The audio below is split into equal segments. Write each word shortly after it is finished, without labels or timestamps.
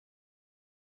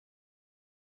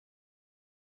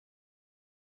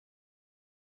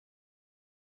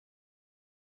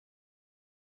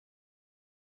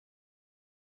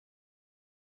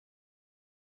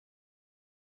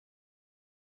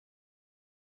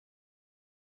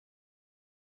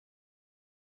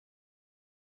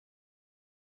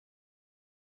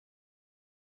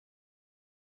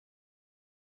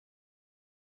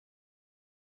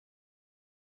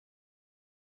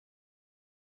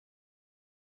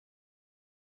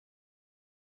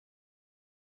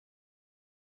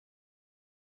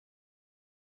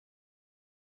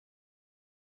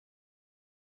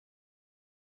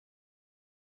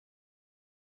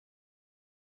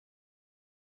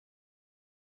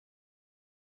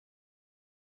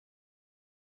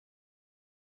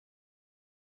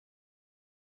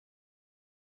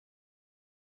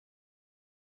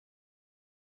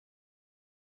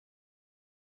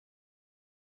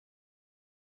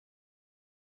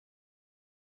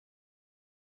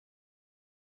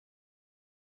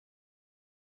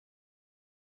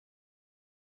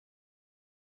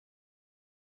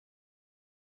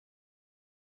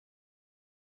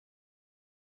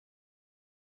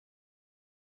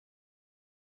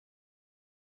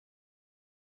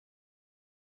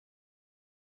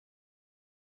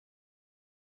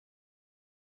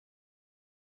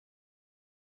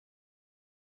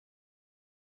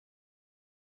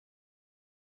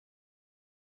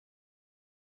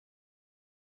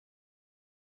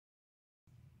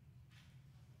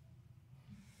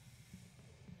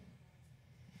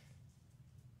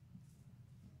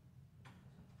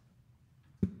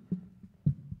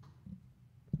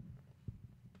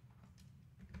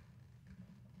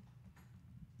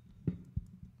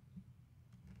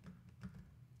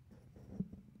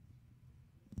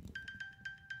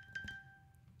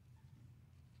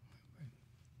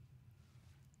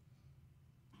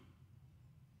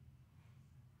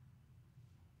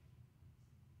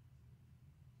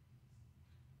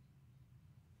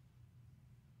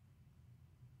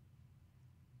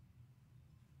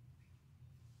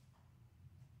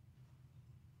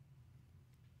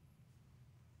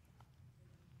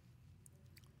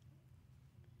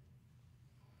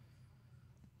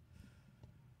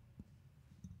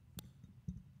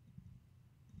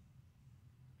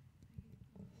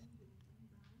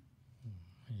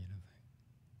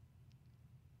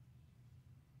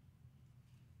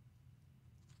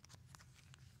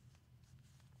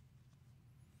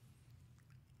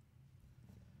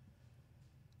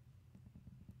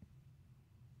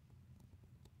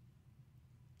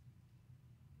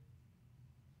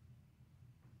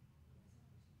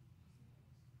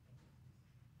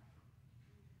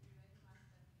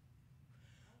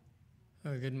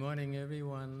Good morning,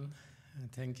 everyone.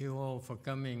 Thank you all for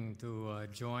coming to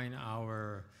join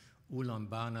our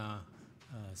Ullambana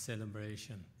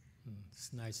celebration.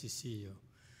 It's nice to see you.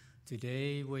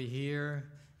 Today we're here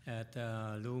at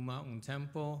Lu Mountain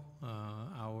Temple,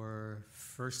 our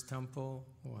first temple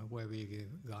where we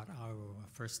got our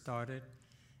first started,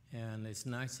 and it's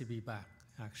nice to be back.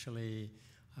 Actually,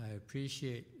 I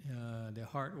appreciate the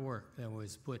hard work that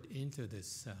was put into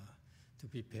this to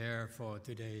prepare for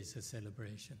today's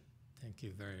celebration. Thank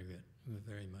you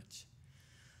very much.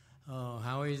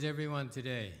 How is everyone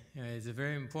today? It's a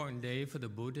very important day for the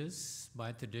Buddhists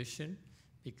by tradition,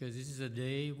 because this is a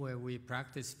day where we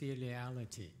practice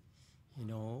filiality. You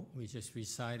know, we just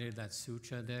recited that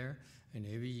sutra there, and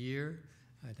every year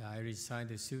that I recite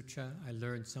the sutra, I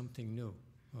learn something new.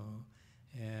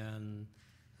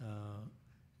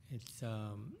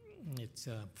 It's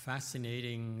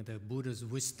fascinating, the Buddha's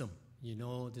wisdom. You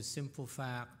know, the simple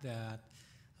fact that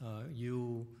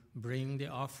you bring the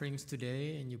offerings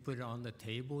today and you put it on the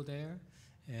table there,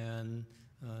 and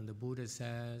the Buddha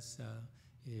says,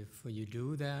 if you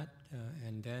do that,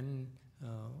 and then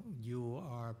you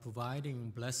are providing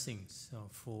blessings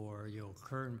for your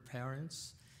current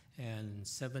parents and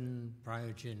 7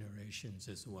 prior generations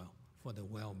as well, for the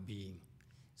well-being.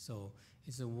 So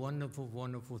it's a wonderful,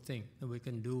 wonderful thing that we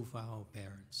can do for our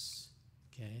parents.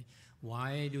 Okay,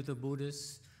 why do the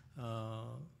Buddhists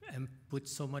put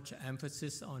so much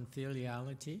emphasis on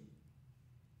filiality?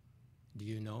 Do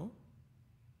you know?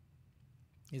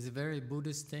 It's a very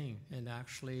Buddhist thing, and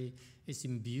actually it's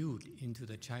imbued into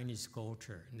the Chinese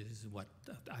culture. And this is what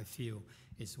I feel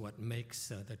is what makes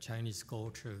the Chinese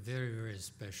culture very, very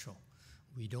special.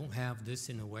 We don't have this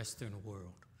in the Western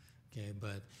world, okay?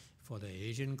 But for the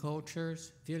Asian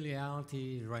cultures,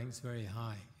 filiality ranks very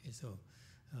high. It's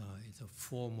a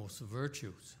foremost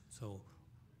virtue. So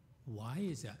why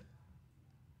is that?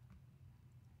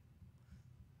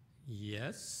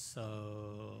 Yes,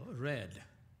 red.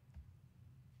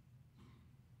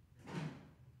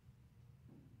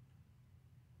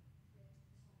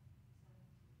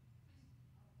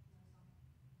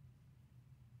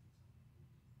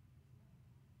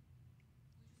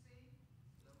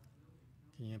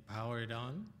 Can you power it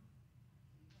on?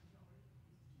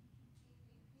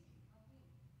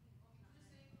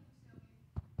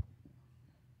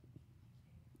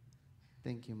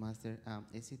 Thank you, Master.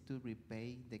 Is it to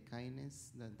repay the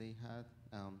kindness that they had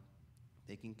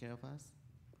taking care of us?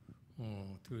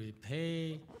 To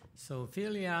repay. So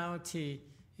filiality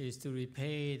is to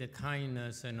repay the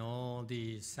kindness and all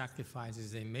the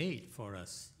sacrifices they made for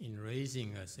us in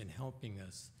raising us and helping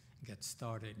us get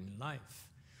started in life.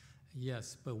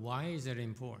 Yes, but why is that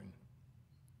important?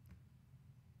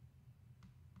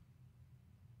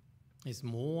 It's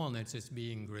more than just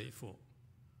being grateful.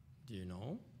 Do you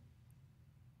know?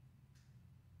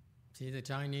 See, the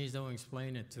Chinese don't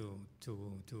explain it to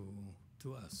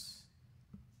us.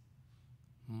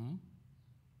 I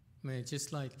mean,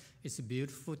 just like it's a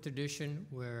beautiful tradition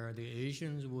where the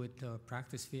Asians would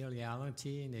practice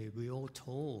filiality, and we all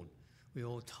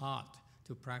taught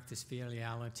to practice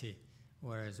filiality,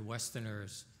 whereas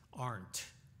Westerners aren't.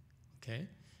 Okay,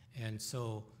 and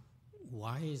so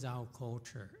why is our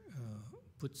culture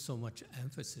put so much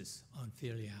emphasis on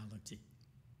filiality?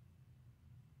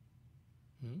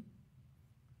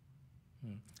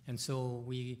 And so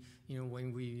we,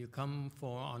 when we come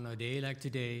on a day like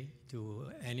today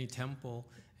to any temple,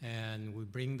 and we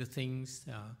bring the things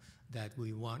that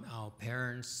we want our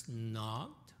parents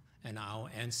not and our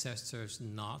ancestors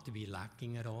not to be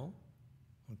lacking at all,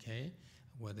 okay?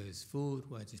 Whether it's food,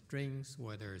 whether it's drinks,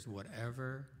 whether it's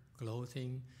whatever,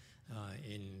 clothing.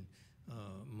 In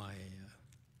my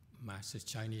master's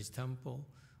Chinese temple,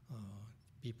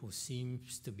 people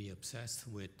seems to be obsessed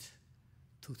with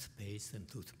toothpaste and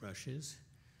toothbrushes.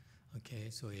 Okay,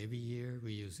 so every year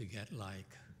we used to get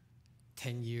like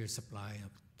 10 years supply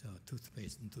of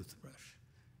toothpaste and toothbrush.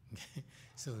 Okay,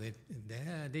 so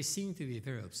they seem to be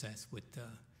very obsessed with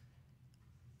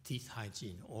teeth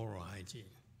hygiene, oral hygiene.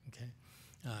 Okay,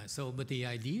 but the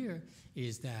idea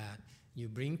is that you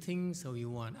bring things so you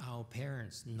want our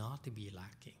parents not to be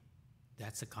lacking.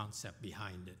 That's the concept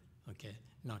behind it. Okay,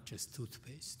 not just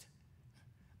toothpaste.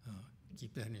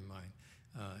 Keep that in mind.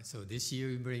 So this year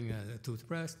you bring a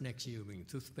toothbrush, next year you bring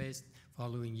toothpaste,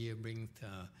 following year bring,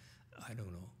 I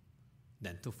don't know,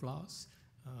 dental floss,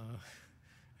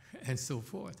 and so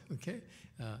forth, okay?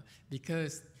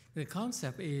 Because the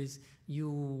concept is you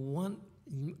want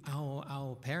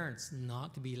our parents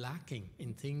not to be lacking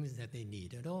in things that they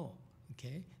need at all,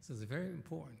 okay? So it's very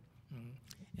important.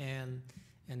 And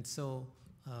so,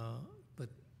 but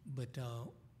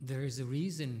there is a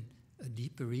reason a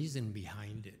deeper reason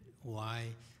behind it, why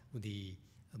the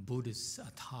Buddhists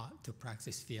are taught to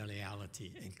practice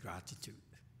filiality and gratitude.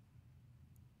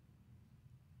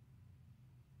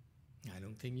 I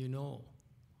don't think you know,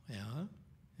 yeah?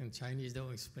 And Chinese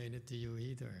don't explain it to you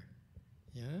either,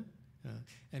 yeah?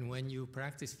 And when you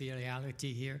practice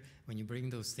filiality here, when you bring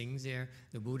those things there,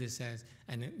 the Buddha says,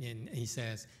 and he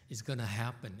says, it's going to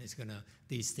happen.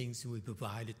 These things will be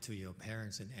provided to your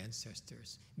parents and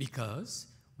ancestors because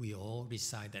we all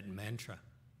recite that mantra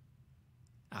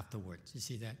afterwards. You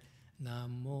see that?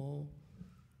 Namo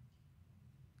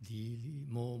Dili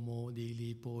Mo Mo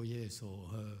Dili Po Ye So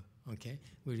He. Okay,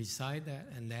 we recite that,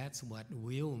 and that's what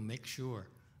will make sure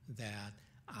that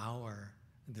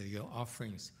your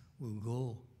offerings will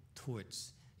go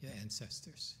towards your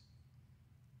ancestors.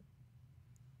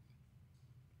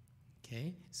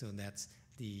 Okay, so that's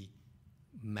the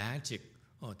magic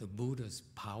of the Buddha's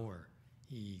power.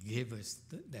 He gave us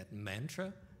that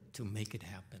mantra to make it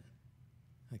happen.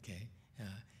 Okay,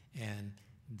 and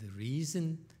the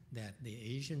reason that the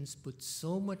Asians put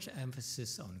so much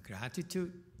emphasis on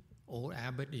gratitude, old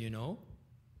Abbot, you know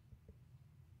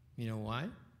why?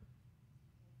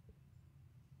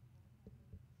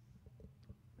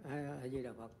 Di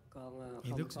Đà Phật, con He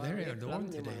không looks có very biết lắm, adorned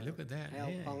nhưng today. mà Look at that. theo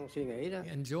Yeah. con suy nghĩ đó.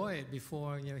 Enjoy it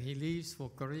before he leaves for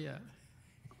Korea.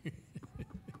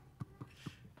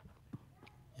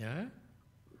 Yeah?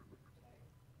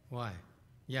 Why?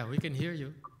 Yeah, we can hear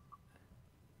you.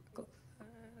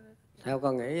 Theo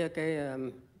con nghĩ cái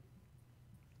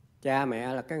cha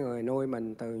mẹ là cái người nuôi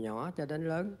mình từ nhỏ cho đến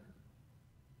lớn.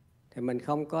 Thì mình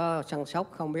không có săn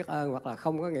sóc, không biết ơn hoặc là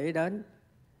không có nghĩ đến.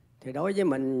 Thì đối với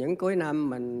mình những cuối năm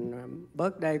mình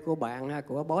birthday của bạn hay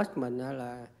của boss mình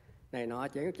là này nọ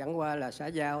chỉ chẳng qua là xã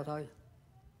giao thôi.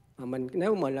 Mà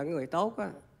nếu mình là người tốt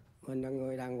á, mình là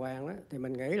người đàng hoàng á, thì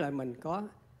mình nghĩ lại mình có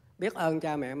biết ơn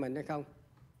cha mẹ mình hay không.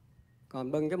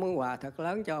 Còn bưng cái món quà thật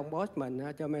lớn cho ông boss mình,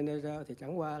 cho manager thì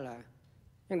chẳng qua là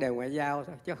vấn đề ngoại giao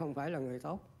thôi, chứ không phải là người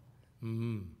tốt.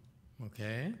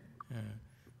 Okay.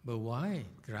 But why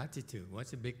gratitude?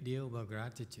 What's the big deal about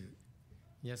gratitude?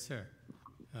 Yes, sir.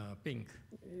 Pink.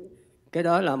 Cái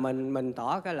đó là mình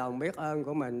tỏ cái lòng biết ơn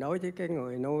của mình đối với cái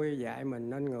người nuôi dạy mình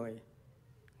nên người.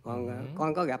 Còn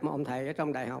con có gặp một ông thầy ở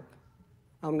trong đại học.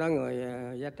 Ông đó người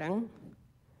da trắng.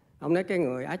 Ông nói cái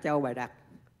người Á Châu Bài Đặc.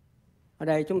 Ở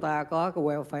đây chúng ta có cái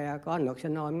welfare, có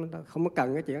nursing home, chúng ta không có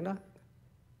cần cái chuyện đó.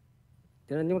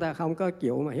 Cho nên chúng ta không có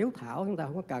chịu mà hiếu thảo, chúng ta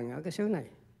không có cần ở cái xứ này.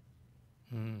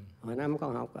 Hồi năm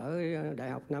con học ở đại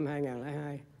học năm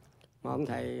 2002, một ông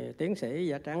thầy tiến sĩ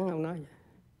da trắng, ông nói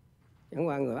chẳng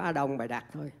qua người Á Đông Bài Đặc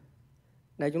thôi.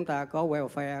 Đây chúng ta có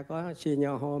welfare, có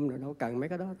senior home rồi, đâu cần mấy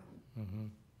cái đó.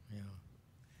 Yeah.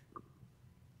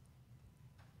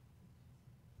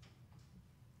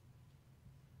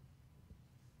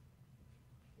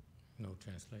 No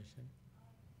translation.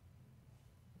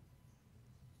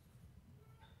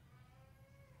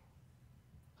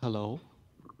 Hello.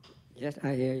 Yes,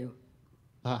 I hear you.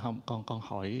 Không,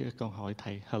 con hỏi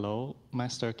thầy. Hello,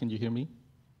 Master, can you hear me?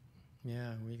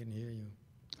 Yeah, we can hear you.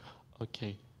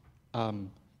 Okay.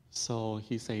 So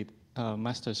he said,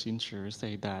 Master Shincher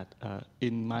said that,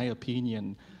 in my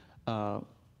opinion,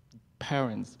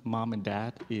 parents, mom and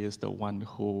dad, is the one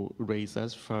who raised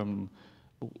us from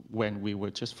when we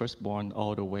were just first born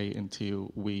all the way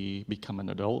until we become an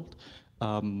adult.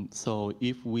 So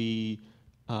if we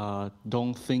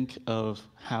don't think of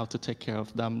how to take care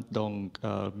of them, don't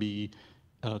be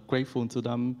grateful to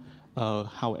them,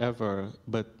 however,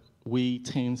 but we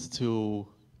tend to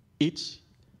each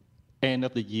end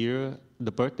of the year,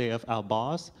 the birthday of our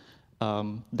boss,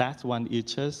 that one is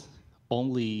just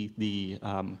only the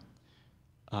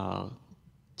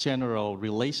general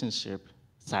relationship,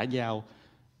 xã giao.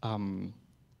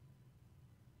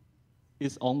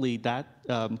 It's only that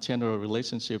general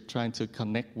relationship trying to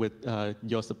connect with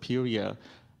your superior.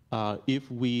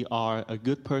 If we are a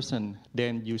good person,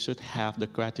 then you should have the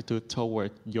gratitude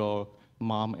toward your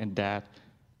mom and dad,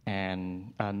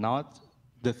 and not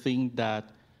the thing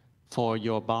that for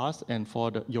your boss and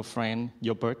for your friend,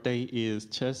 your birthday is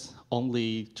just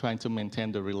only trying to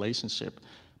maintain the relationship.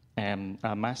 And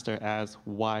Master asked,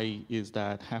 why is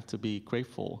that have to be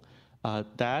grateful?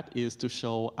 That is to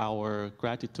show our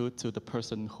gratitude to the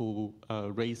person who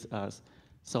raised us.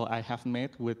 So I have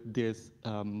met with this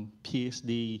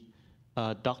PhD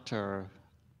doctor,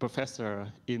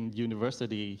 professor in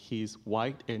university. He's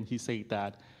white, and he said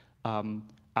that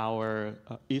our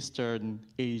Eastern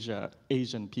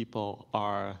Asian people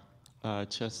are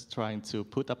just trying to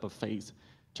put up a face,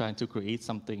 trying to create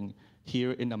something.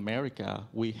 Here in America,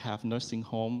 we have nursing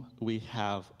home, we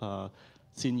have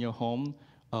senior home.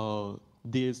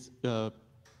 this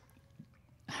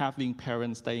having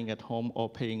parents staying at home or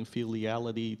paying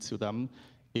filiality to them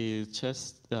is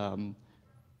just a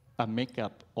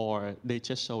makeup, or they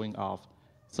just showing off.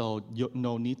 So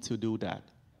no need to do that.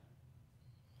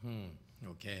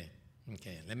 Okay.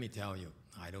 Let me tell you.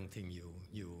 I don't think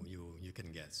you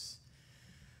can guess.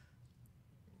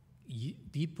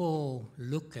 People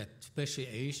look at, especially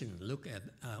Asians, look at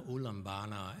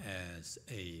Ullambana as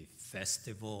a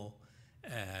festival,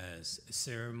 as a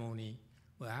ceremony.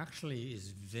 Well, actually, it's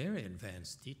very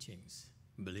advanced teachings,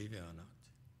 believe it or not.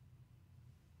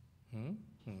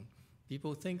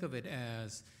 People think of it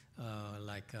as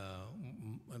like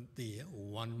the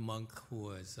one monk who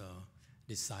was a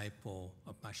disciple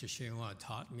of Master Shenhua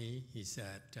taught me. He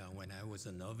said, when I was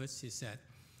a novice, he said,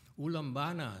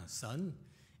 Ullambana, son,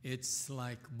 it's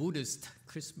like Buddhist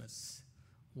Christmas,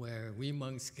 where we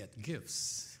monks get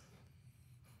gifts.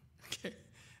 Okay?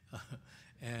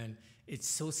 And it's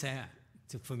so sad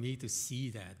for me to see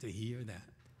that, to hear that.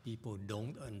 People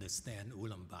don't understand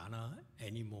Ullambana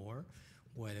anymore,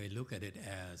 where they look at it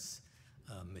as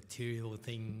material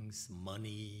things,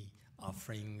 money,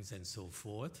 offerings, and so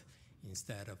forth,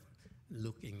 instead of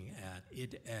looking at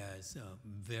it as a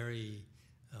very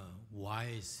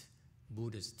wise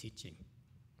Buddhist teaching.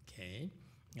 Okay?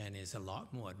 And it's a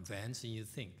lot more advanced than you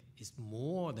think. It's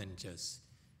more than just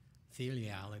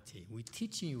filiality. We're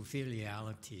teaching you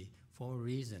filiality for a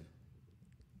reason.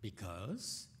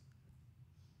 Because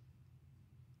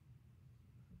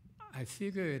I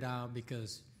figure it out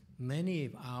because many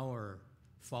of our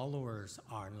followers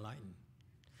are enlightened.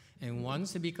 And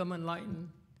once they become enlightened,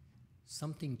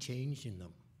 something changed in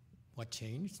them. What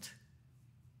changed?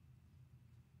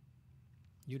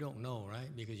 You don't know,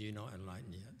 right? Because you're not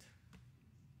enlightened yet.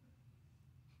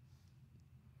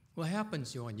 What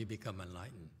happens when you become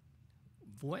enlightened?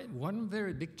 One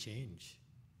very big change.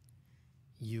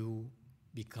 You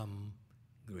become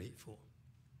grateful.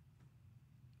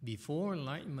 Before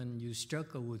enlightenment, you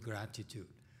struggle with gratitude.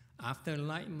 After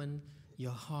enlightenment,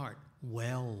 your heart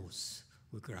wells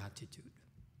with gratitude.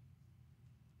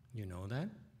 You know that?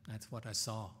 That's what I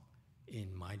saw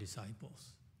in my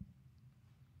disciples.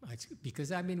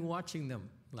 Because I've been watching them,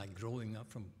 like growing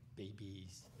up from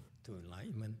babies to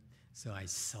enlightenment. So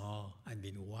I've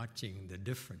been watching the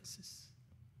differences.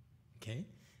 Okay?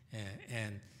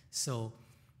 And so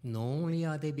not only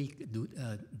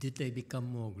did they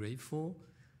become more grateful,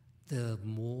 the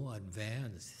more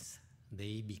advanced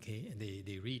they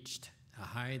reached. The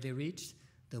higher they reached,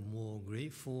 the more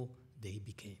grateful they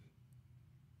became.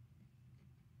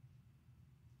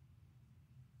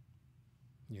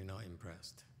 You're not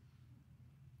impressed?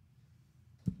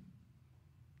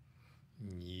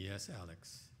 Yes,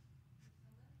 Alex.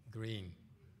 Green.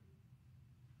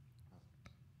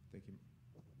 Thank you.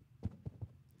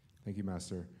 Thank you,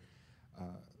 Master.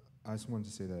 I just wanted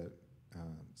to say that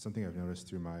something I've noticed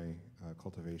through my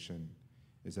cultivation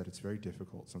is that it's very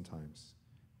difficult sometimes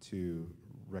to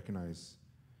recognize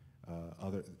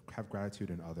have gratitude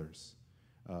in others,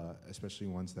 especially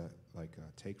ones that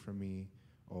take from me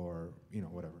or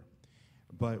whatever.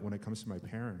 But when it comes to my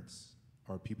parents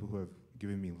or people who have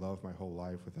given me love my whole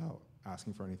life without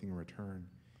asking for anything in return,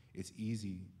 it's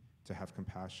easy to have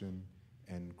compassion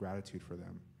and gratitude for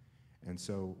them. And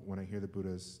so when I hear the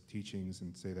Buddha's teachings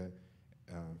and say that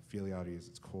filiality is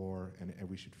its core and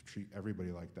we should treat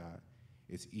everybody like that,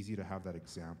 it's easy to have that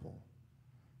example,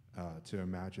 to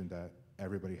imagine that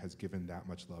everybody has given that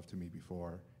much love to me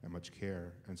before and much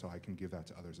care, and so I can give that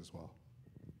to others as well.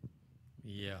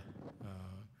 Yeah.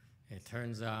 It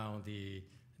turns out the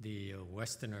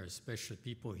Westerners, especially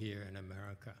people here in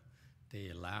America,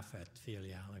 they laugh at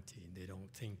filiality. They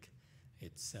don't think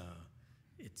it's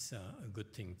a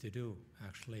good thing to do.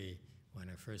 Actually, when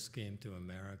I first came to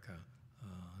America,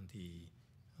 the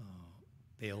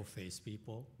pale-faced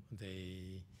people,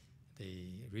 they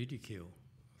ridicule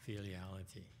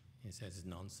filiality. It says it's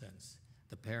nonsense.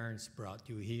 The parents brought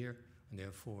you here, and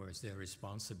therefore it's their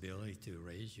responsibility to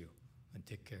raise you and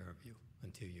take care of you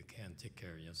until you can take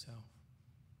care of yourself.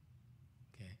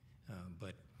 Okay,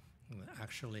 but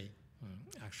actually,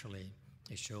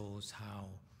 it shows how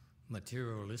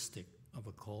materialistic of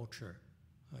a culture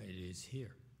it is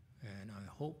here, and I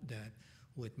hope that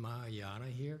with Mahayana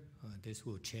here, this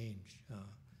will change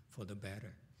for the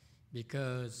better,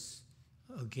 because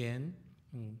again,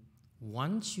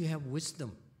 once you have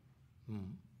wisdom,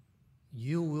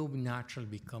 you will naturally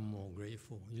become more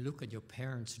grateful. You look at your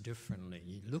parents differently.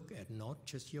 You look at not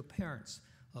just your parents,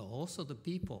 but also the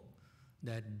people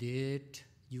that did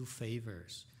you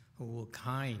favors, who were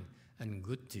kind and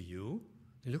good to you.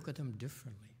 You look at them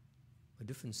differently, a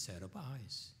different set of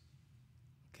eyes.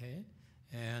 Okay?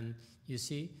 And you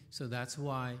see, so that's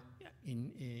why,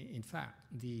 in fact,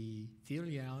 the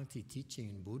filiality teaching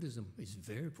in Buddhism is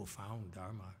very profound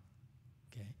Dharma,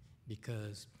 okay?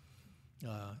 Because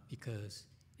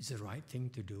it's the right thing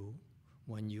to do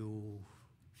when you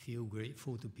feel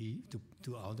grateful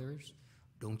to others.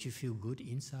 Don't you feel good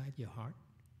inside your heart?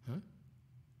 Huh?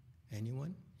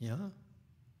 Anyone? Yeah?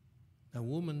 A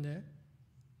woman there?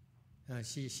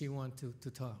 She wants to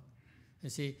talk. You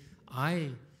see,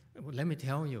 let me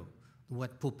tell you,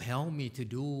 what propelled me to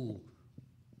do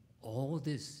all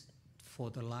this for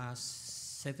the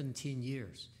last 17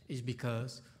 years is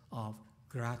because of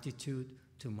gratitude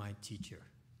to my teacher.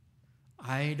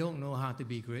 I don't know how to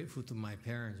be grateful to my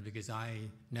parents because I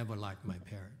never liked my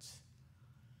parents.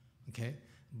 Okay?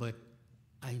 But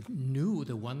I knew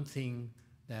the one thing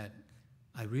that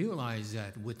I realized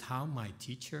that without my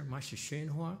teacher, Master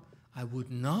Shenhua, I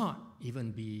would not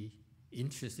even be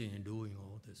interested in doing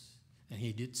all this. And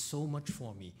he did so much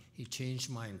for me. He changed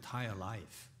my entire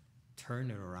life,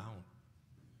 turned it around,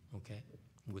 okay,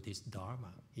 with his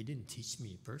Dharma. He didn't teach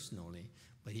me personally,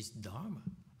 but his Dharma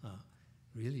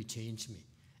really changed me.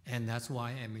 And that's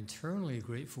why I'm eternally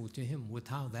grateful to him.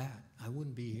 Without that, I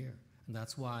wouldn't be here. And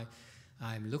that's why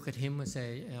I look at him and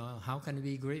say, how can I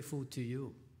be grateful to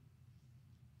you?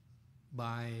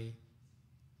 By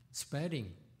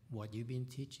spreading what you've been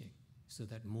teaching so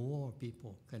that more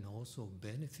people can also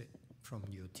benefit from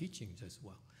your teachings as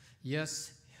well.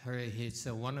 Yes,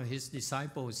 one of his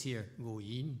disciples here, Gu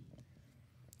Yin.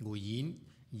 Gu Yin.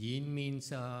 Yin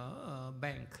means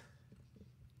bank.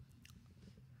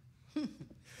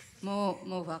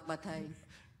 Mô Phật bà thầy.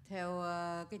 Theo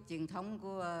cái truyền thống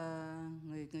của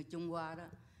người Trung Hoa đó,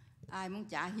 ai muốn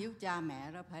trả hiếu cha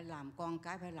mẹ đó phải làm con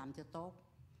cái phải làm cho tốt.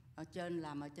 Ở trên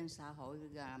làm ở trên xã hội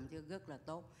làm cho rất là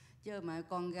tốt. Chứ mà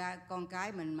con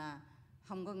cái mình mà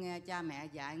không có nghe cha mẹ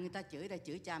dạy, người ta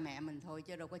chửi cha mẹ mình thôi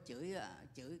chứ đâu có chửi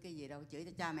cái gì đâu,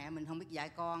 chửi cha mẹ mình không biết dạy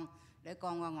con để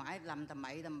con qua ngoài làm tầm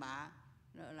bậy tầm bạ.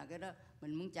 Đó là cái đó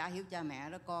mình muốn trả hiếu cha mẹ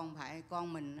đó,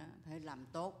 con mình phải làm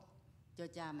tốt cho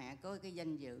cha mẹ có cái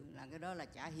danh dự, là cái đó là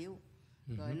trả hiếu.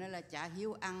 Rồi nó là trả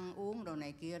hiếu ăn uống đồ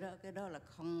này kia đó, cái đó là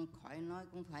không khỏi nói,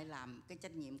 cũng phải làm cái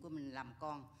trách nhiệm của mình làm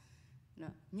con. Đó.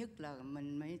 Nhất là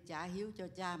mình mới trả hiếu cho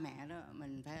cha mẹ đó,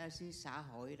 mình phải ở xã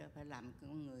hội đó phải làm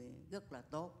con người rất là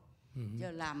tốt.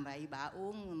 Chứ làm vậy bạ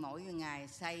uống mỗi ngày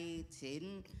say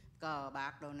xỉn cờ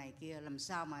bạc đồ này kia, làm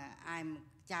sao mà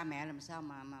cha mẹ làm sao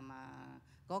mà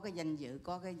có cái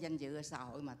danh dự ở xã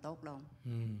hội mà tốt đâu.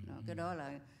 Đó, cái đó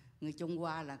là người Trung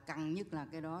Hoa là căng nhất là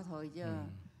cái đó thôi,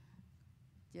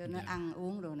 chứ nó ăn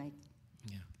uống đồ này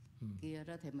kia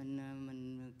đó thì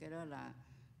mình cái đó là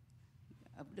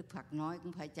Đức Phật nói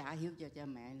cũng phải trả hiếu cho cha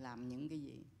mẹ làm những cái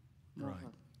gì.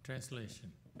 Right.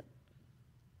 Translation.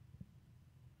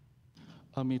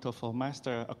 Amitabha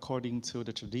Master, according to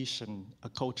the tradition, a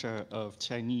culture of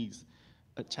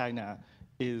China,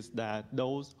 is that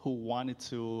those who wanted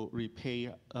to repay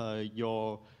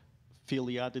your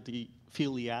filiality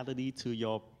to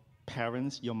your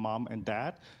parents, your mom and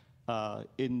dad,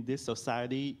 in this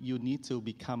society, you need to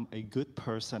become a good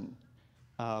person.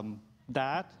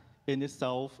 That in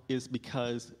itself is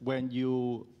because when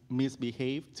you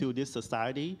misbehave to this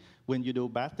society, when you do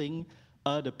bad things,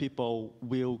 other people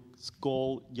will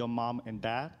scold your mom and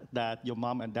dad that your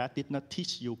mom and dad did not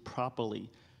teach you properly.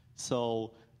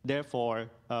 So therefore,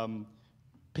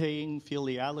 paying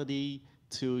filiality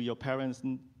to your parents,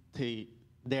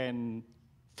 then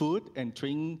food and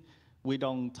drink, we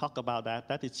don't talk about that.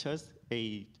 That is just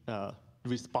a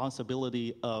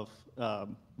responsibility of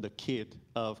the kid,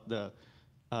 of the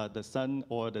son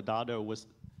or the daughter.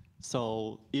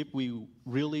 So if we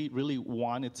really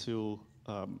wanted to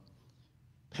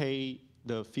pay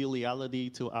the filiality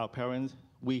to our parents,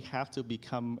 we have to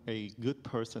become a good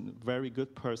person, very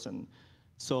good person.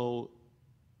 So,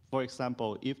 for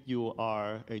example, if you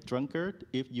are a drunkard,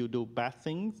 if you do bad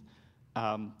things,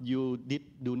 you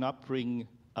do not bring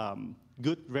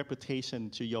good reputation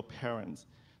to your parents.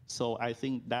 So I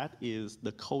think that is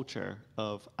the culture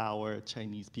of our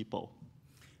Chinese people.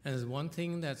 And there's one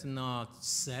thing that's not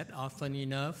said often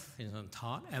enough, not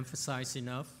taught, emphasized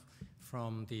enough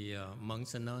from the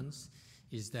monks and nuns,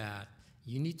 is that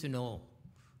you need to know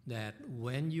that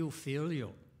when you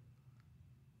filial,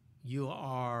 you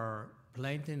are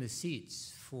planting the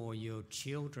seeds for your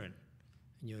children,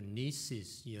 your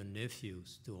nieces, your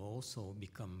nephews to also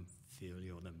become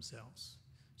filial themselves.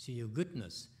 So your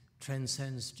goodness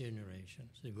transcends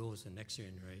generations. It goes to the next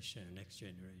generation and next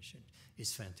generation.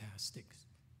 It's fantastic.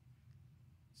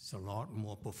 It's a lot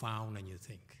more profound than you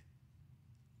think.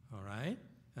 All right?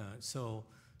 So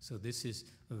this is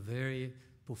a very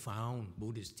profound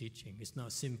Buddhist teaching. It's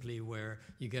not simply where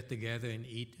you get together and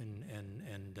eat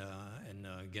and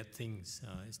get things.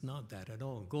 It's not that at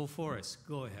all. Go Forrest,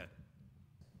 go ahead.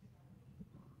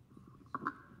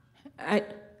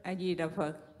 A Di Đà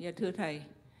Phật. Dạ thưa thầy,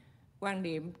 quan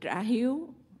niệm trả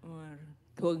hiếu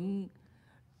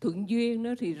thuận duyên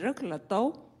đó thì rất là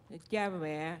tốt. Cha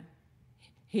mẹ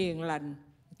hiền lành,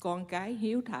 con cái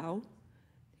hiếu thảo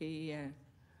thì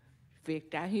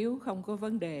việc trả hiếu không có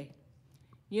vấn đề.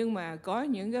 Nhưng mà có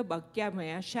những cái bậc cha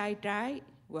mẹ sai trái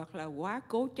hoặc là quá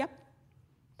cố chấp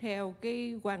theo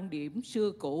cái quan điểm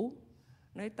xưa cũ,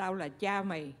 nói tao là cha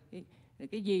mày,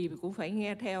 cái gì cũng phải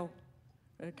nghe theo.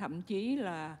 Thậm chí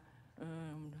là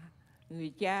người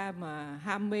cha mà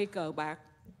ham mê cờ bạc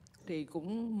thì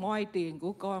cũng moi tiền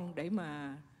của con để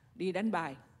mà đi đánh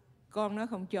bài. Con nó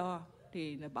không cho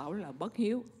thì là bảo là bất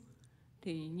hiếu.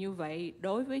 Thì như vậy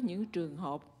đối với những trường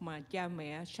hợp mà cha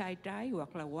mẹ sai trái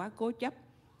hoặc là quá cố chấp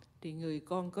thì người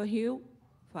con có hiếu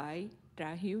phải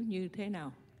trả hiếu như thế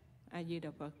nào? A Di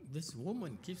Đà Phật. This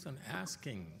woman keeps on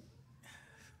asking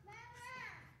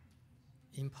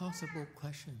impossible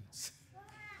questions.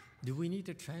 Do we need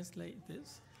to translate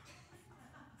this?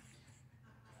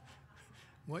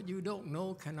 What you don't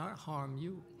know cannot harm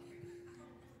you.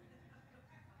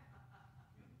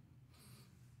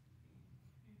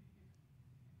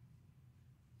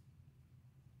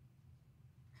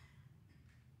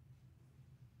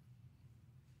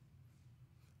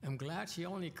 I'm glad she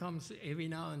only comes every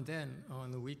now and then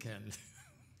on the weekend.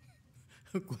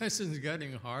 The question's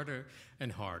getting harder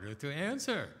and harder to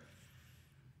answer.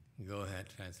 Go ahead,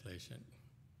 translation.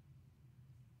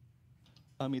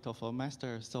 Amitabha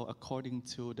Master, so according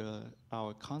to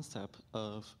our concept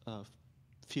of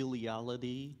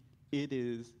filiality, it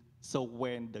is, so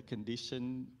when the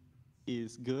condition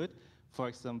is good, for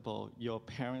example, your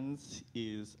parents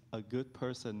is a good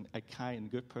person, a kind,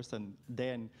 good person,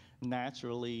 then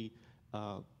naturally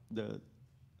the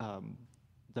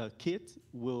kids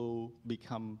will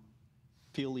become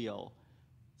filial.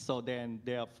 So then,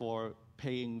 therefore,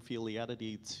 paying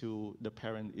filiality to the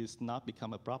parent is not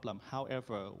become a problem.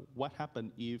 However, what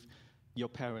happens if your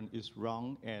parent is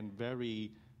wrong and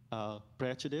very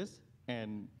prejudiced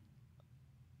and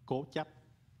cố chấp?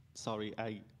 Sorry,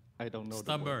 I don't know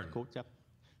Stubborn. the word. Cố chấp.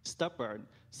 Stubborn.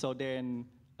 So then,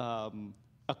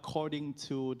 according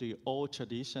to the old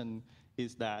tradition,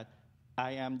 is that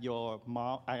I am your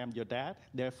mom, I am your dad,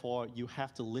 therefore you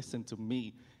have to listen to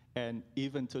me. And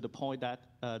even to the point that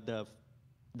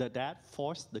the dad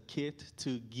forced the kid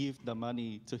to give the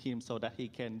money to him so that he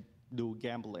can do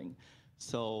gambling.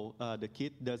 So the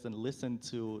kid doesn't listen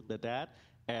to the dad,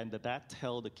 and the dad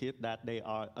tell the kid that they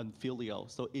are unfilial.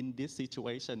 So in this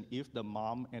situation, if the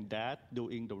mom and dad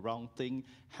doing the wrong thing,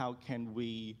 how can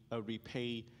we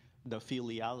repay the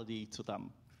filiality to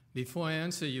them? Before I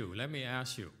answer you, let me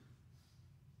ask you.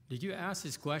 Did you ask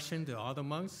this question to other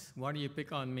monks? Why do you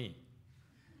pick on me?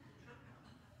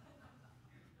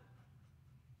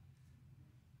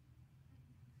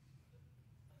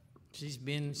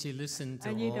 She listened to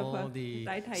all the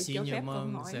senior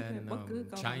monks and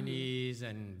Chinese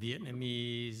and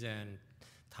Vietnamese and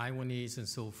Taiwanese and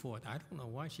so forth. I don't know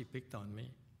why she picked on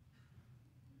me.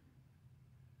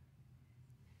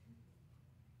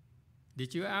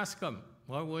 Did you ask them?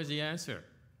 What was the answer?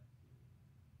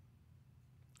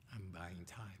 I'm buying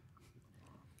time.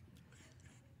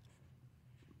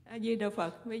 A Di Đà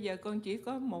Phật, bây giờ con chỉ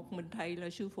có một mình thầy là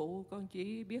sư phụ, con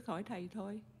chỉ biết hỏi thầy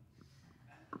thôi.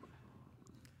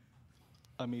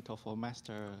 Amitabha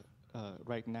Master,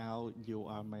 right now you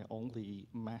are my only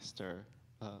master,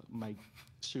 my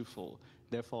Shifu.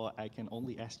 Therefore, I can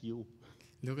only ask you.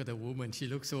 Look at the woman, she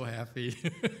looks so happy.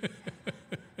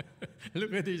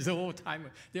 Look at these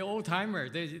old-timers. The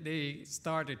old-timers, they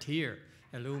started here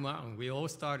at Lu Mountain. We all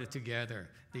started together,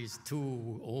 these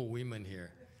two old women here.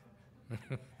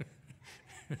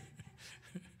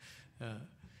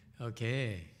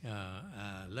 Okay,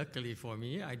 luckily for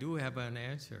me, I do have an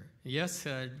answer. Yes,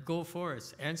 go for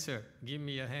it. Answer. Give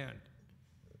me a hand.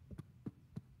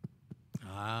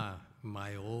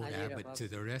 My old abbot to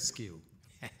the rescue.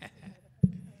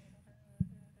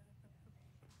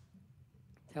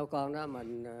 Theo con đó,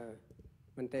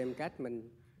 mình tìm cách mình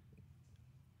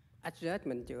adjust,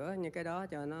 mình chữa những cái đó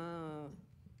cho nó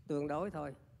tương đối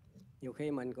thôi. Nhiều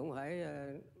khi mình cũng phải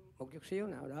một chút xíu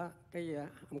nào đó, cái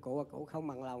ông cụ không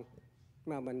bằng lòng,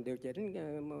 mà mình điều chỉnh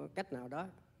cách nào đó.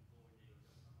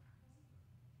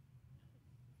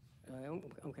 Rồi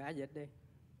ông Khả dịch đi.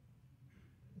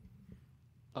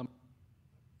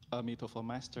 Amitabha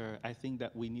Master, I think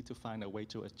that we need to find a way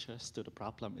to adjust to the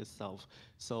problem itself.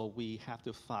 So we have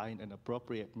to find an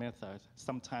appropriate method.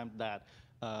 Sometimes that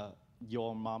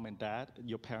your mom and dad,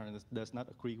 your parents does not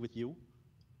agree with you,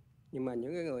 Nhưng mà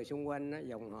những cái người xung quanh á,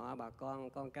 dòng họ, bà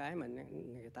con cái mình á,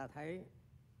 người ta thấy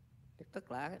tất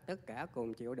cả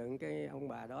cùng chịu đựng cái ông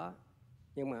bà đó.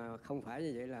 Nhưng mà không phải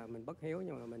như vậy là mình bất hiếu,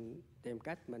 nhưng mà mình tìm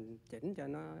cách mình chỉnh cho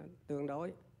nó tương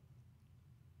đối.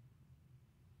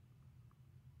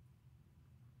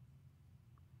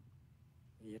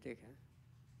 Vậy thì hả?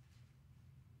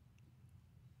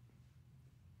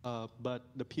 But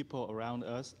the people around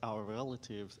us, our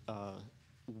relatives,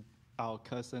 our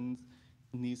cousins,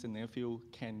 niece and nephew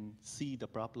can see the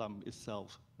problem itself.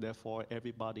 Therefore,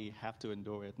 everybody have to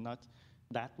endure it. Not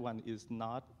that one is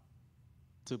not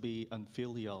to be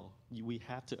unfilial. We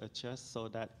have to adjust so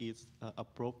that it's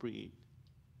appropriate.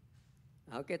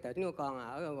 Ở cái tỉnh của con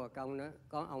ở Gò Công đó,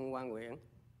 có ông quan huyện,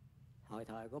 hồi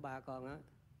thời của ba con á,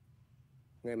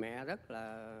 người mẹ rất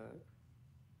là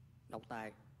độc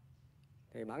tài.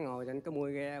 Thì bà ngồi trên cái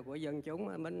mui ghe của dân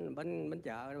chúng bến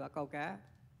chợ, bà câu cá.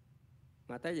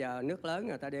 Mà tới giờ nước lớn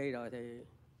người ta đi rồi thì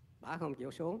bà không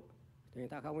chịu xuống, thì người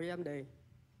ta không có dám đi.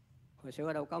 Hồi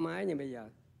xưa đâu có máy như bây giờ.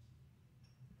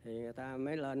 Thì người ta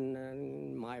mới lên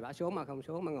mời bà xuống, mà không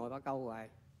xuống, mà ngồi bà câu hoài.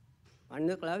 Bà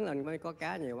nước lớn lên mới có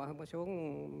cá nhiều, bà không có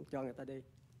xuống cho người ta đi.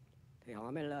 Thì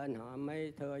họ mới lên, họ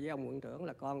mới thưa với ông quận trưởng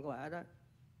là con của bà đó.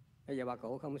 Bây giờ bà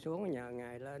cụ không xuống, nhờ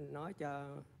ngài lên nói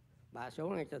cho bà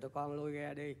xuống này, cho tụi con lui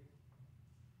ghe đi.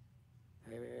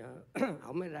 Thì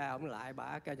ổng mới ra, ổng lại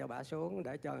bà kêu cho bà xuống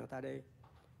để cho người ta đi.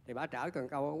 Thì bà trở cần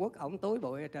câu quất ổng túi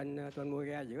bụi trên mui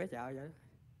ghe giữa chợ vậy.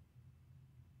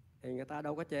 Thì người ta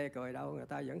đâu có chê cười đâu, người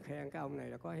ta vẫn khen cái ông này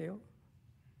là có hiếu.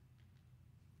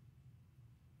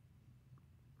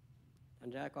 Thành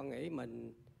ra con nghĩ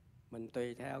mình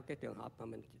tùy theo cái trường hợp mà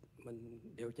mình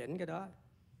điều chỉnh cái đó.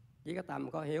 Với cái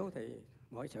tâm có hiếu thì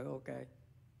mọi sự ok.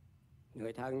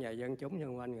 Người thân và dân chúng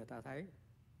xung quanh người ta thấy.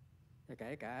 Thì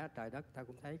kể cả trời đất ta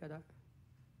cũng thấy cái đó.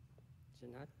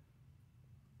 Xin hết.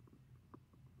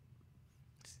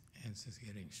 Answers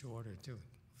getting shorter too.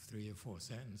 3 or 4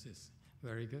 sentences.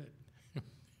 Very good.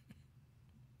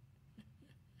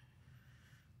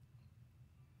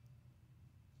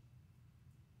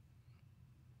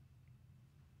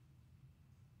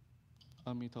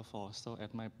 Amitabha. So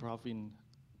at my province,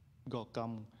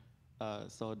 Gokam,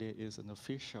 so there is an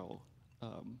official,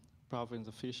 province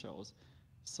officials.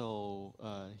 So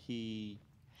he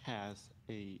has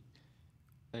a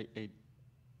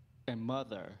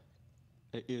mother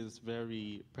is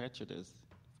very prejudiced,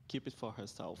 keep it for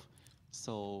herself.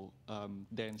 So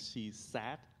then she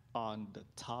sat on the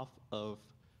top of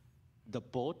the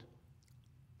boat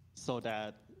so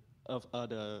that of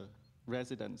other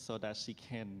residents so that she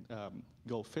can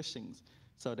go fishing.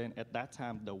 So then at that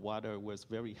time, the water was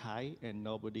very high and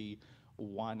nobody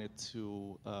wanted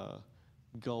to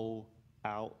go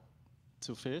out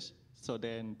to fish. So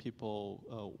then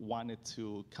people wanted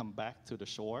to come back to the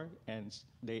shore and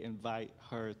they invite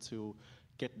her to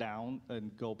get down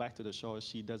and go back to the shore.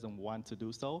 She doesn't want to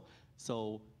do so.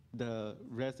 So the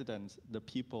residents, the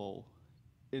people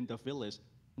in the village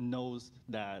knows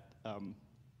that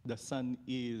the son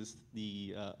is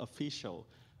the official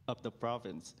of the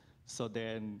province. So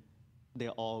then they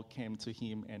all came to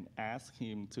him and asked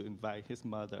him to invite his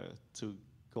mother to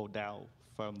go down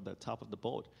from the top of the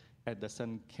boat. And the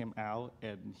son came out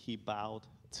and he bowed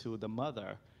to the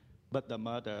mother. But the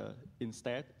mother,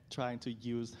 instead, trying to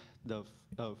use the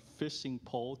fishing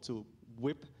pole to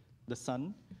whip the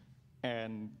son.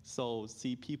 And so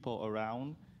see people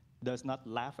around does not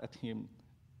laugh at him.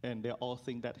 And they all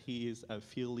think that he is a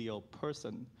filial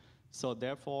person. So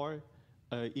therefore,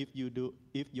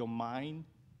 if your mind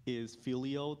is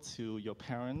filial to your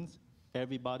parents,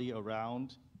 everybody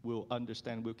around will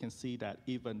understand, we can see that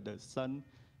even the son,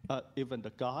 even the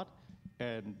God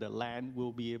and the land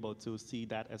will be able to see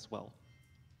that as well.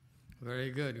 Very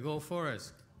good. Go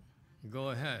Forrest. Go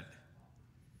ahead.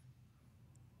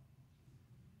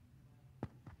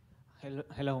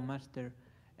 Hello, Master.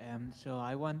 So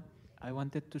I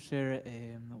wanted to share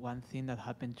one thing that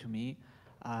happened to me.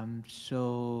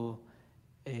 2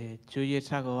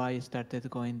 years ago, I started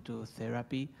going to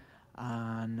therapy,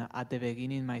 and at the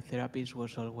beginning, my therapist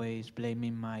was always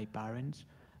blaming my parents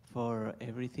for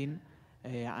everything,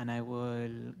 and I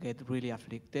will get really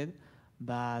afflicted.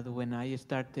 But when I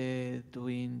started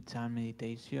doing Chan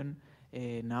meditation,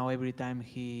 now every time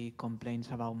he complains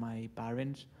about my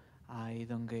parents, I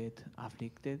don't get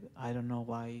afflicted. I don't know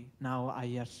why. Now I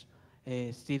just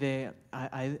I see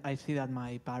that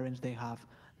my parents, they have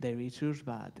their issues,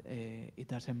 but it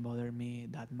doesn't bother me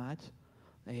that much.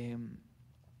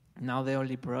 Now the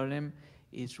only problem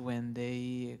is when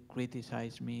they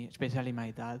criticize me, especially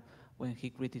my dad, when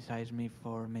he criticized me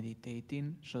for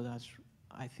meditating. So that's,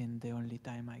 I think, the only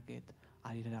time I get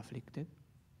a little afflicted.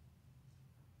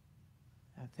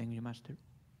 Thank you, Master.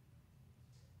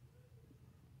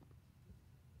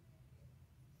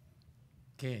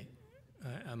 Okay,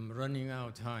 I'm running out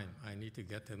of time. I need to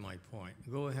get to my point.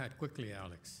 Go ahead, quickly,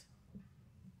 Alex.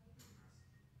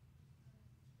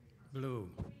 Blue.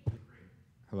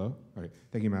 Hello? All right.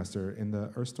 Thank you, Master. In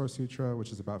the Earth Store Sutra,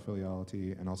 which is about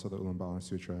filiality, and also the Ullambana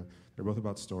Sutra, they're both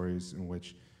about stories in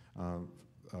which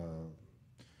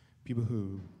people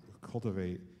who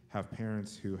cultivate have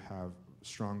parents who have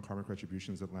strong karmic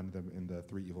retributions that land them in the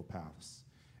three evil paths.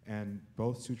 And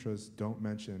both sutras don't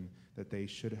mention that they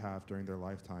should have, during their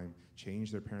lifetime,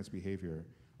 changed their parents' behavior.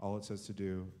 All it says to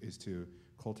do is to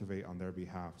cultivate on their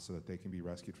behalf so that they can be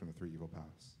rescued from the three evil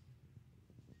paths.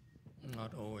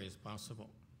 Not always possible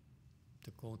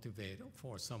to cultivate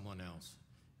for someone else.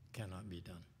 Cannot be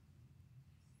done.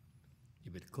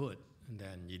 If it could,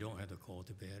 then you don't have to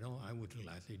cultivate. Oh, I would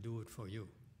gladly do it for you.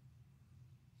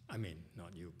 I mean,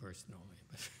 not you personally,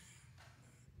 but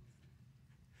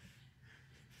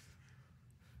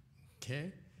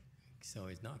okay? So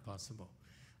it's not possible.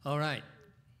 All right.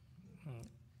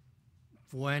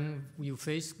 When I'm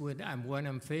faced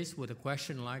with a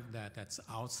question like that, that's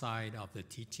outside of the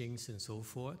teachings and so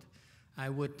forth, I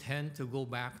would tend to go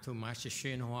back to Master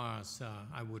Hsuan Hua's,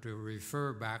 I would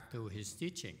refer back to his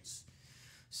teachings.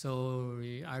 So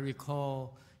I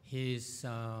recall his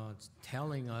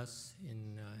telling us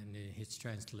in his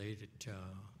translated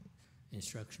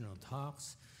instructional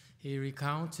talks, he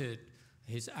recounted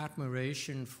his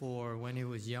admiration for, when he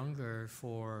was younger,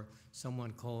 for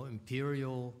someone called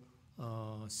Imperial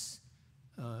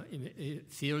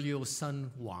Filial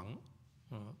Son Wang,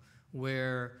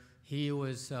 where he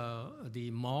was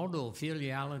the model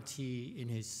filiality in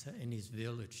his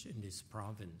village, in his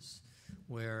province,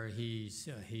 where he's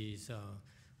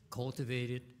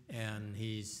cultivated and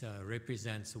he's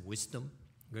represents wisdom,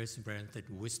 represented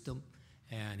wisdom,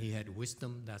 and he had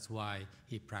wisdom. That's why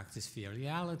he practiced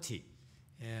filiality.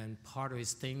 And part of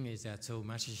his thing is that, so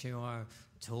Master Hsuan Hua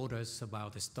told us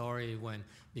about the story when,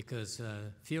 because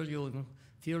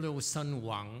filial son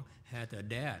Wang had a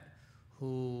dad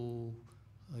who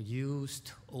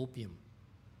used opium.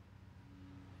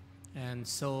 And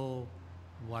so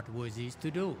what was he to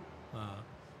do?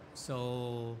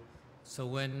 So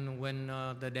when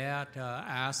the dad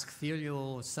asked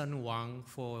filial son Wang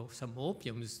for some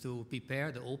opiums to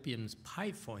prepare the opium's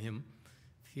pipe for him,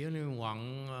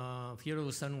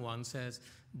 filial son Wang says,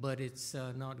 but it's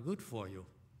not good for you.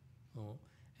 Oh.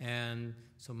 And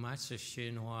so Master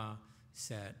Hsuan Hua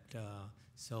said,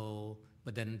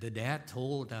 but then the dad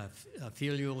told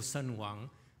filial son Wang,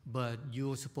 but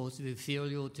you're supposed to be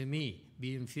filial to me.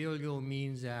 Being filial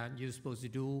means that you're supposed to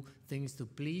do things to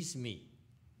please me.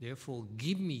 Therefore,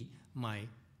 give me my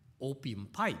opium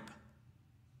pipe.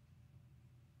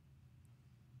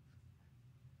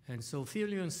 And so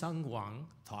filial son Wang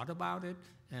thought about it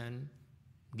and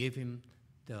gave him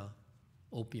the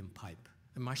opium pipe.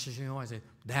 And Master Hsuan Hua said,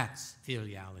 that's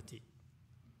filiality.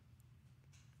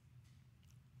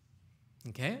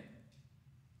 Okay?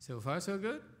 So far, so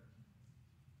good?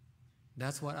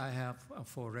 That's what I have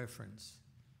for reference.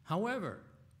 However,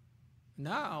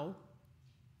 now,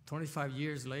 25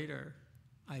 years later,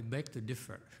 I beg to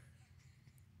differ.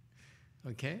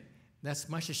 Okay? That's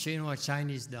Master Hsuan Hua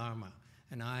Chinese Dharma.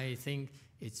 And I think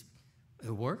it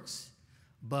works,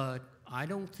 but I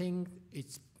don't think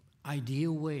it's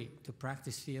ideal way to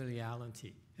practice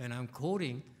filiality. And I'm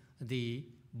quoting the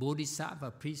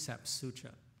Bodhisattva Precept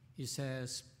Sutra. It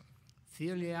says,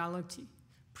 filiality,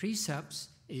 precepts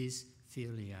is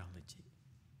filiality.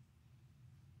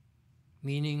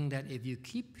 Meaning that if you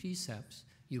keep precepts,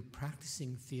 you're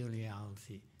practicing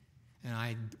filiality.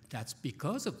 And that's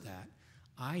because of that,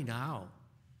 I now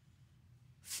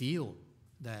feel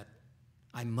that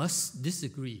I must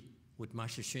disagree with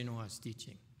Master Hsuan Hua's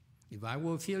teaching. If I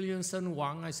were filial son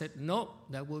Wang, I said, no,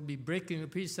 that would be breaking the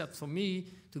precepts for me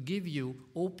to give you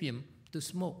opium to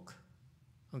smoke.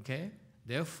 Okay?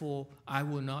 Therefore, I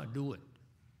will not do it.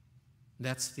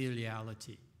 That's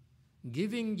filiality.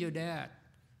 Giving your dad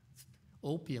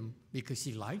opium because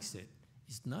he likes it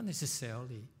is not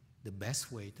necessarily the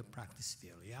best way to practice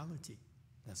filiality.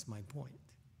 That's my point.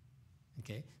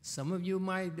 Okay? Some of you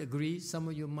might agree, some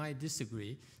of you might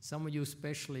disagree. Some of you,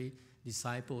 especially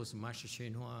disciples, Master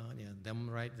Hsuan Hua, them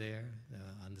right there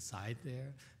on the side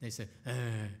there, they say,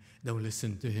 don't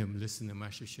listen to him, listen to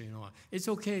Master Hsuan Hua. It's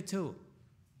okay too.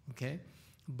 Okay?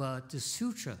 But the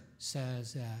sutra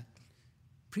says that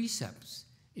precepts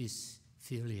is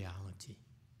filiality.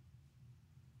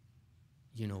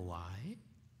 You know why?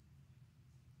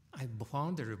 I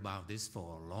pondered about this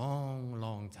for a long,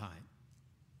 long time.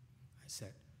 I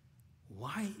said,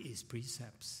 why is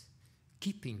precepts,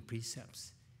 keeping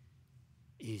precepts,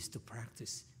 is to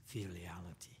practice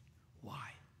filiality?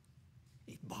 Why?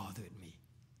 It bothered me.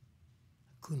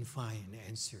 I couldn't find an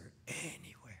answer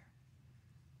anywhere.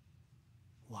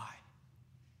 Why?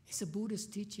 It's a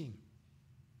Buddhist teaching.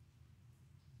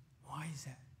 Why is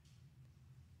that?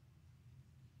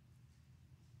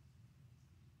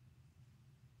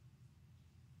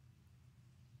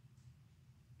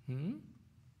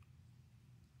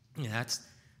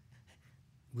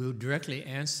 Will directly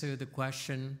answer the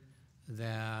question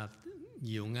that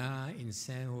Yunga in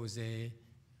San Jose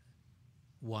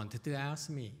wanted to ask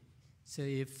me. So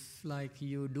if like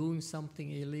you're doing something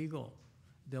illegal,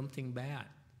 something bad,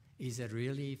 is it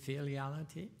really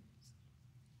filiality?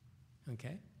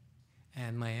 Okay?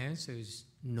 And my answer is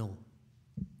no.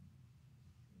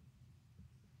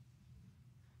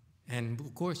 And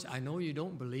of course, I know you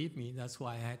don't believe me. That's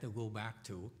why I had to go back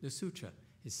to the sutra.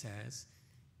 It says,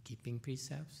 keeping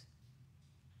precepts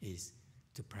is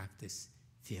to practice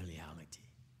filiality.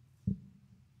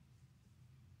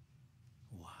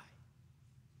 Why?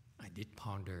 I did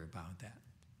ponder about that.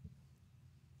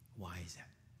 Why is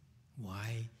that?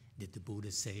 Why did the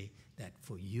Buddha say that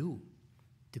for you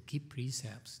to keep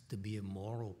precepts, to be a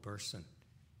moral person,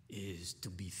 is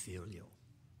to be filial?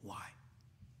 Why?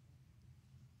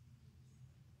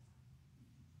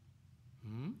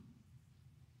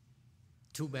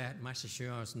 Too bad Master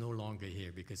Hsuan is no longer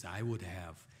here, because I would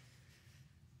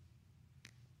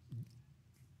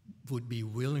be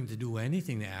willing to do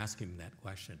anything to ask him that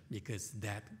question, because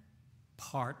that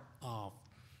part of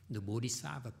the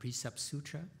Bodhisattva Precept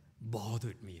Sutra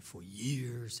bothered me for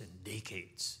years and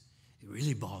decades. It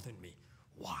really bothered me.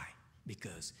 Why?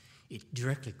 Because it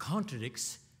directly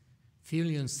contradicts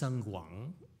Filial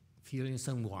Sangwang's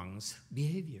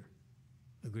behavior.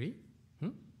 Agree?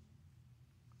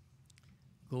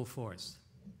 Go forth.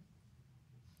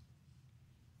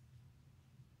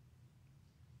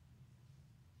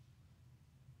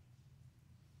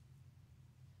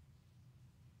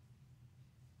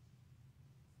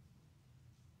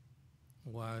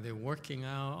 While they're working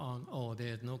out on,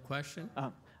 there's no question?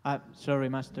 Sorry,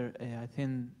 Master, I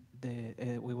think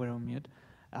we were on mute.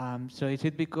 So is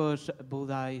it because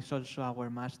Buddha is also our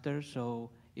master,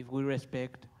 so if we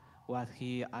respect what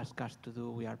he asks us to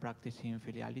do, we are practicing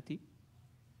filiality?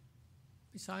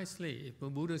 Precisely. If the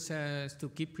Buddha says to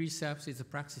keep precepts is a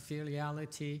practice of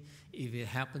filiality, if it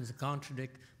happens to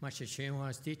contradict Master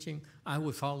Hsuan's teaching, I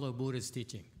would follow Buddha's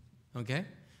teaching. Okay?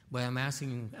 But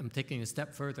I'm taking a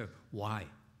step further. Why?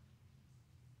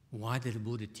 Why did the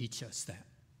Buddha teach us that?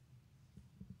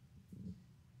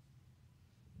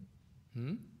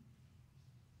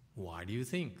 Why do you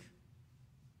think?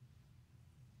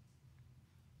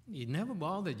 It never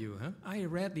bothered you, huh? I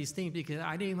read these things because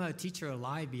I didn't have a teacher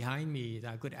alive behind me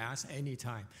that I could ask any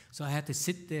time. So I had to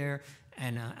sit there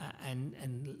and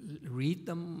read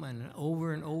them and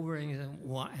over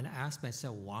and ask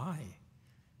myself why.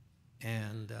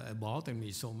 And it bothered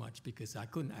me so much because I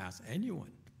couldn't ask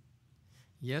anyone.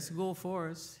 Yes, go for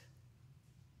us.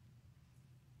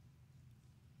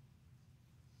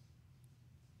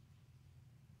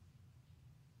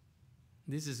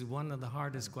 This is one of the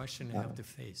hardest questions I have to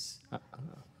face.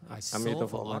 I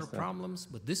solved a lot of problems,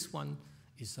 but this one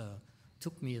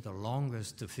took me the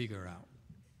longest to figure out.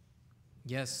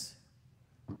 Yes?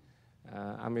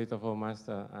 Amitabha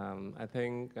Master, I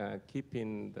think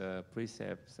keeping the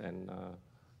precepts and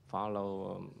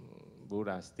follow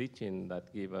Buddha's teaching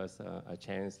that give us a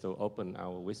chance to open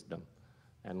our wisdom.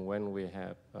 And when we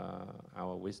have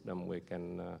our wisdom, we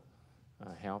can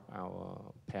help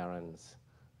our parents.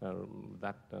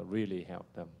 That really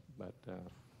help them. But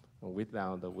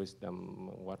without the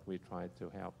wisdom, what we try to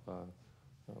help...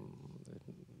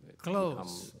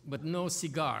 Close, but no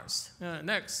cigars.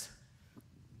 Next.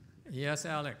 Yes,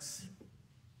 Alex.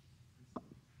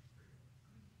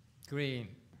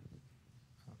 Green.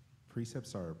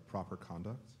 Precepts are proper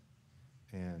conduct,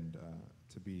 and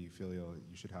to be filial,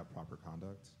 you should have proper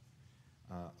conduct.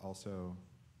 Also,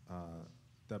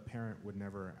 the parent would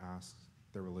never ask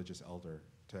the religious elder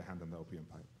to hand them the opium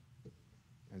pipe.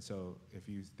 And so if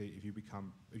you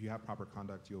have proper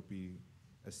conduct, you'll be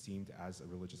esteemed as a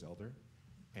religious elder,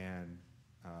 and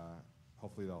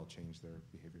hopefully that'll change their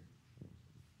behavior.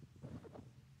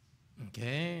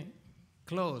 Okay,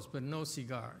 close, but no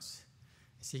cigars.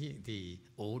 See, the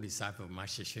old disciple of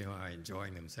Master Hsuan are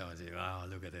enjoying themselves. Say, wow,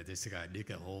 look at that, this guy dig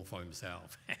a hole for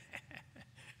himself.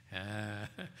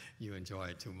 You enjoy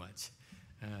it too much.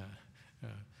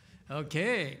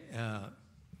 Okay.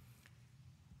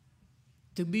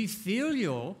 To be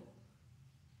filial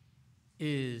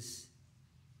is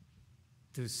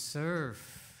to serve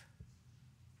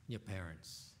your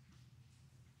parents,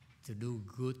 to do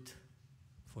good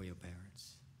for your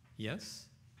parents. Yes?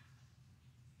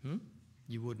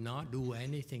 You would not do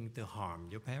anything to harm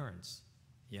your parents.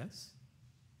 Yes?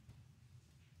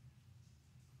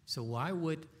 So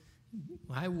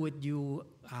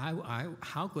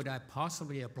how could I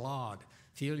possibly applaud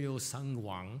filial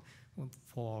sangwang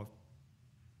for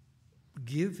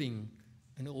giving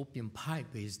an opium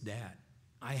pipe to his dad?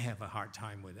 I have a hard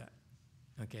time with that.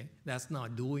 Okay? That's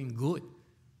not doing good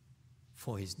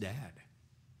for his dad.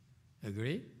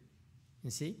 Agree?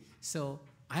 You see? So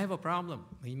I have a problem.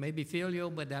 He may be filial,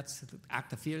 but that's the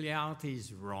act of filiality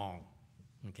is wrong.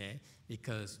 Okay?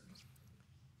 Because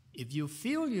if you're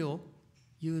filial,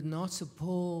 you're not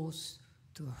supposed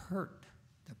to hurt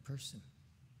the person.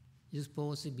 You're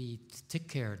supposed to take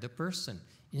care of the person.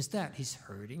 Instead, he's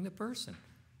hurting the person.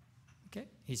 Okay?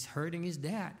 He's hurting his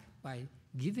dad by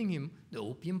giving him the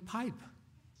opium pipe.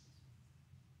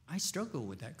 I struggle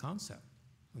with that concept.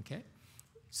 Okay?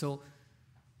 So,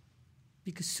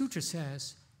 because Sutra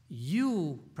says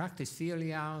you practice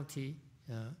filiality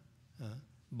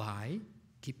by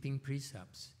keeping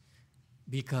precepts.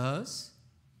 Because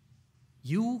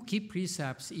you keep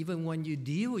precepts even when you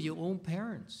deal with your own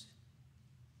parents.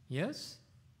 Yes?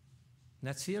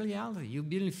 That's filiality. You've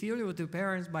been filial with your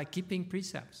parents by keeping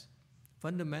precepts,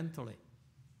 fundamentally.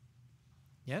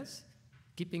 Yes?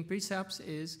 Keeping precepts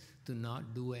is to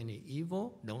not do any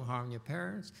evil, don't harm your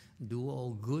parents, do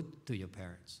all good to your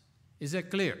parents. Is that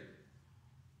clear?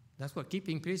 That's what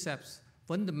keeping precepts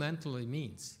fundamentally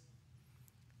means.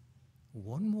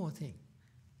 One more thing.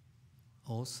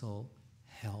 Also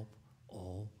help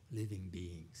all living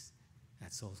beings.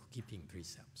 That's also keeping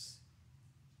precepts.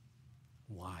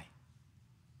 Why?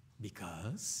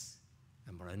 Because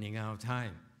I'm running out of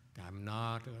time.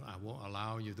 I won't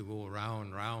allow you to go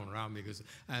round, because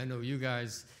I know you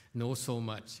guys know so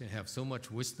much and have so much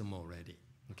wisdom already.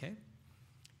 Okay?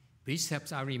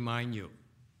 Precepts, I remind you,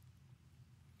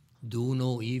 do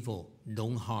no evil,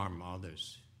 don't harm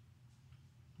others.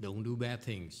 Don't do bad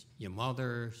things. Your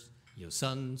mothers, your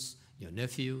sons, your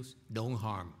nephews, don't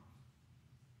harm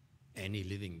any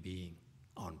living being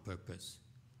on purpose.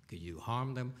 Because you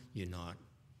harm them, you're not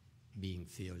being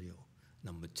filial.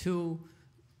 Number 2,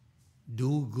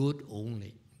 do good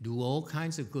only. Do all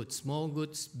kinds of good, small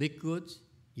goods, big goods,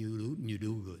 you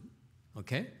do good.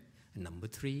 Okay? And number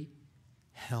 3,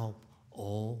 help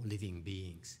all living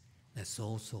beings. That's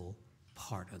also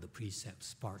part of the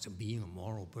precepts, parts of being a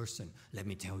moral person. Let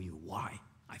me tell you why.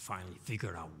 I finally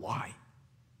figured out why.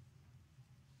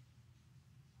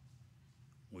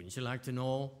 Wouldn't you like to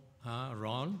know,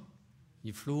 Ron?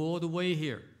 You flew all the way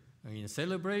here. In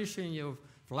celebration, you're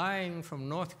flying from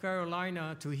North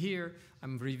Carolina to here.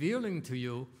 I'm revealing to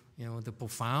you, the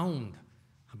profound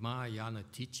Mahayana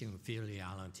teaching of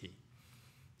filiality.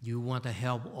 You want to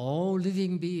help all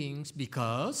living beings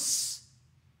because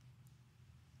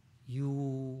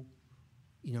you,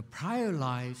 in a prior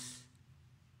life,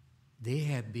 they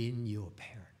have been your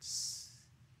parents.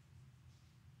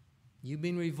 You've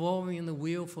been revolving in the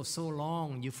wheel for so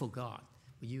long, you forgot.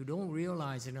 But you don't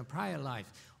realize in a prior life,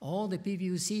 all the people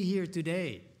you see here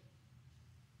today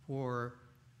were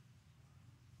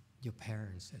your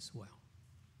parents as well.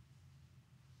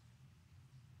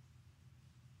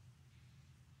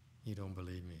 You don't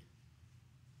believe me?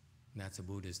 That's a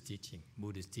Buddhist teaching.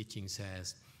 Buddhist teaching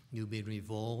says you've been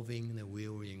revolving in the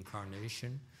wheel of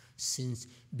reincarnation since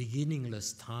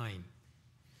beginningless time.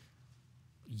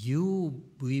 You've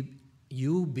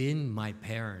been my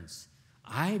parents.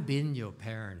 I've been your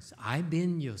parents. I've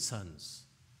been your sons.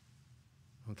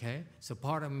 Okay? So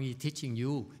part of me teaching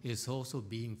you is also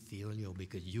being filial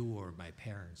because you were my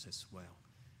parents as well.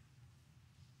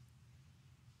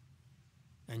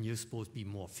 And you're supposed to be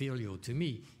more filial to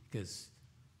me because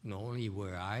not only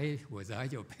was I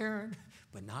your parent,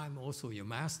 but now I'm also your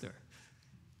master.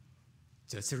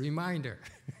 Just a reminder.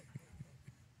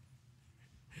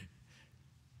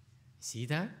 See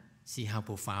that? See how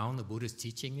profound the Buddhist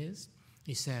teaching is?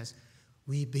 He says,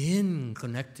 we've been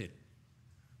connected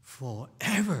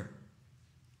forever,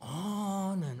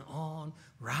 on and on,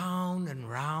 round and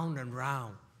round and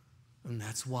round. And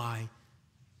that's why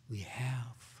we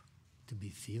have to be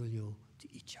filial to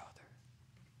each other.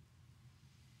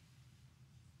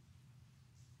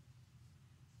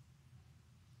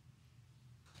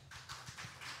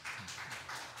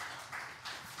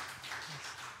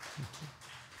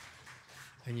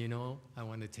 And I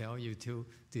want to tell you too,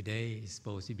 today is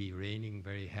supposed to be raining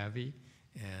very heavy,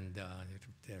 and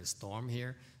there's a storm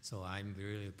here. So I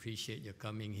really appreciate you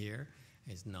coming here.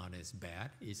 It's not as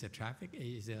bad. Is the traffic,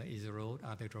 is the road,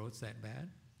 are the roads that bad?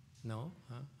 No?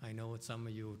 Huh? I know some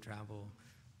of you drove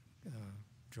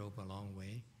a long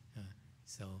way.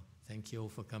 So thank you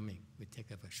for coming. We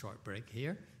take a short break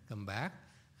here, come back,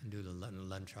 and do the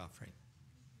lunch offering.